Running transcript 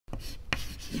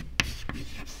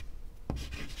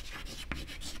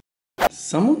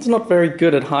Someone's not very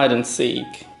good at hide and seek.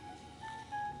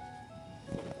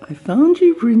 I found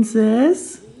you,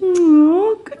 princess.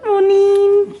 Oh, good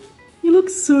morning. You look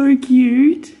so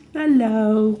cute.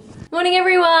 Hello. Morning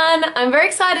everyone! I'm very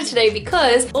excited today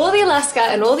because all the Alaska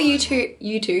and all the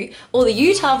all the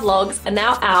Utah vlogs are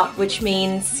now out, which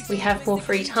means we have more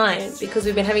free time because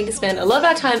we've been having to spend a lot of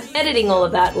our time editing all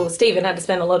of that. Well, Stephen had to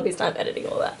spend a lot of his time editing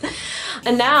all that.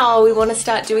 And now we want to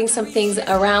start doing some things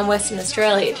around Western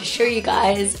Australia to show you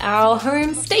guys our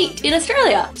home state in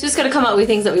Australia. So just got to come up with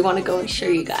things that we want to go and show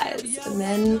you guys, and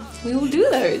then we will do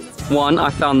those. One,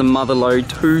 I found the Motherlode,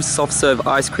 2 soft serve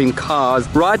ice cream cars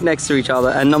right next to each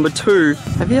other, and number 2,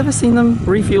 have you ever seen them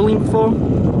refueling before?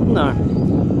 No.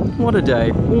 What a day.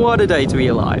 What a day to be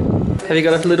alive. Have you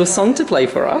got a little song to play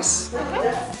for us?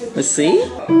 Let's see.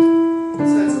 So it's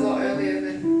a lot earlier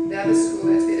than the other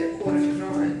school has been at 8:45.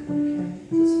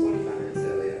 So it's 45 minutes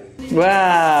earlier.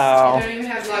 Wow. They don't even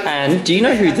have, like, And do you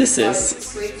know who this is?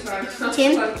 sleep time.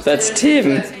 Tim? That's Tim.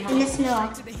 And it's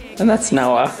Noah. And that's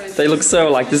Noah. They look so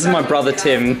alike. This is my brother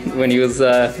Tim when he was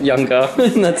younger.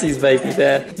 And that's his baby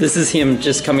there. This is him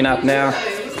just coming up now.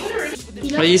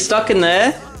 Are you stuck in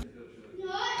there?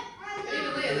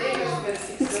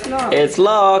 It's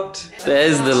locked.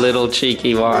 There's the little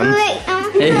cheeky one.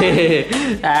 Hey.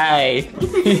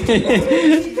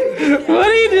 What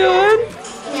are you doing?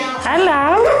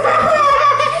 Hello.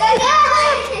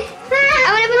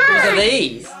 What are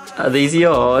these? Are these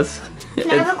yours? I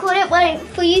recorded one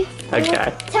for you.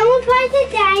 Okay. Someone put the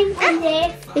game on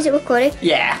there. Is it recording?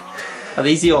 Yeah. Are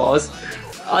these yours?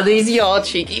 Are these your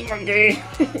cheeky monkey?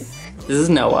 This is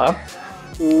Noah.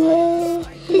 No.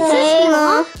 This is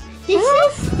Noah. This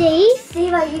is Steve.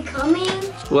 Steve, are you coming?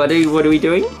 What are we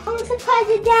doing? I want to play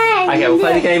the game. Okay, we'll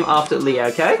play the game after Leah,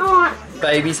 okay? Oh.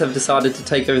 Babies have decided to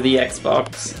take over the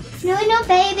Xbox. No, we're not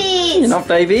babies. You're not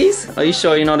babies? Are you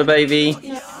sure you're not a baby?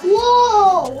 No.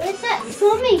 Whoa! What's that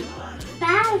for me?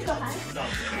 Bad guy.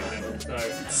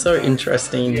 So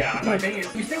interesting. Like,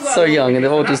 so young, and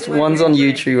they're all just, one's on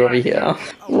YouTube over here.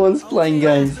 One's playing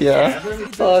games here.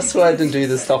 Oh, I swear I didn't do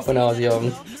this stuff when I was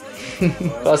young.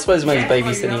 But I suppose it makes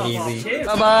babysitting easy.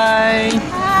 Bye-bye.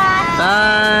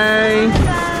 Bye.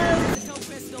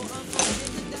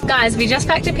 Guys, we just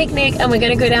packed a picnic and we're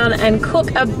going to go down and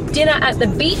cook a dinner at the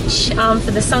beach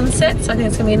for the sunset. So I think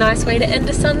it's going to be a nice way to end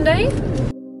a Sunday.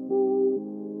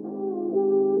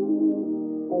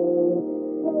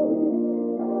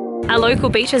 Our local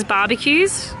beach has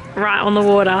barbecues right on the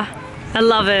water. I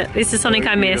love it. This is something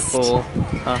I missed.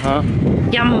 Uh-huh.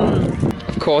 Yum.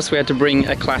 Of course, we had to bring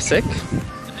a classic.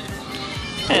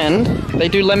 And they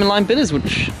do lemon lime bitters,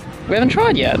 which we haven't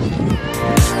tried yet.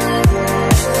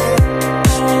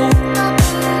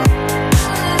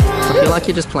 I feel like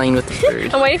you're just playing with the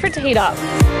food. I'm waiting for it to heat up.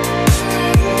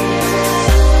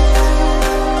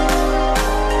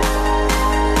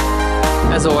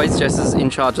 As always, Jess is in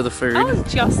charge of the food. I was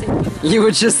just thinking that. You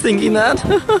were just thinking that?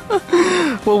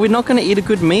 Well, we're not going to eat a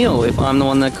good meal if I'm the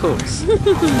one that cooks.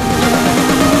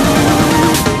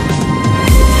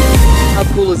 How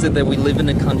cool is it that we live in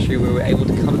a country where we're able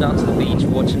to come down to the beach,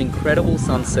 watch an incredible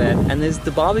sunset, and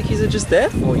the barbecues are just there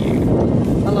for you.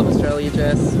 I love Australia,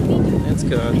 Jess. It's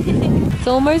good. It's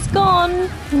almost gone.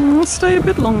 Stay a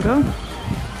bit longer.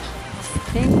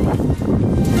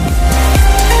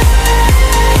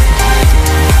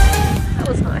 That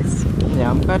was nice. Yeah,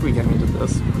 I'm glad we came into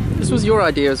this. This was your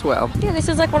idea as well. Yeah, this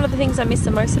is like one of the things I miss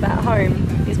the most about home,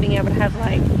 is being able to have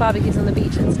like barbecues on the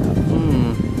beach and stuff.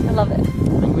 I love it.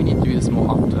 I think we need to do this more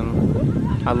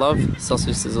often. I love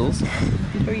sausage sizzles.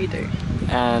 Sure you do.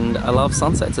 And I love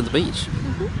sunsets at the beach.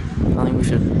 I think we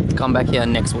should come back here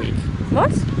next week.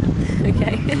 What?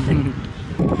 Okay.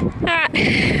 Alright,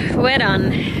 we're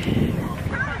done.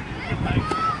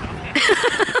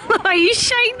 Oh, you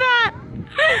shake that!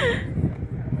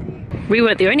 We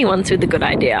weren't the only ones with the good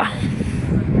idea.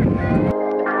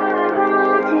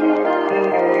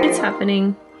 It's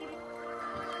happening.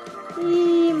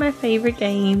 Yay, my favorite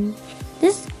game.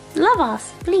 Just love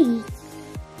us, please.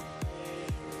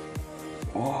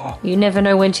 Oh, You never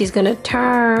know when she's gonna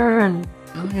turn.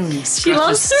 she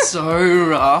loves her. So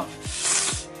rough.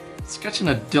 Scratching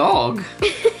a dog.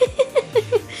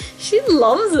 She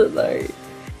loves it though.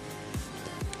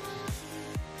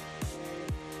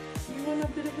 You want a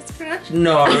bit of a scratch?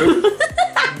 No.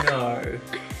 No.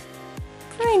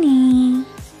 Franny,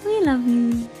 we love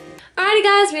you. Alrighty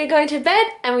guys, we're going to bed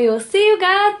and we will see you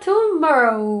guys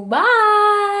tomorrow.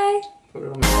 Bye! Put it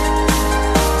on me.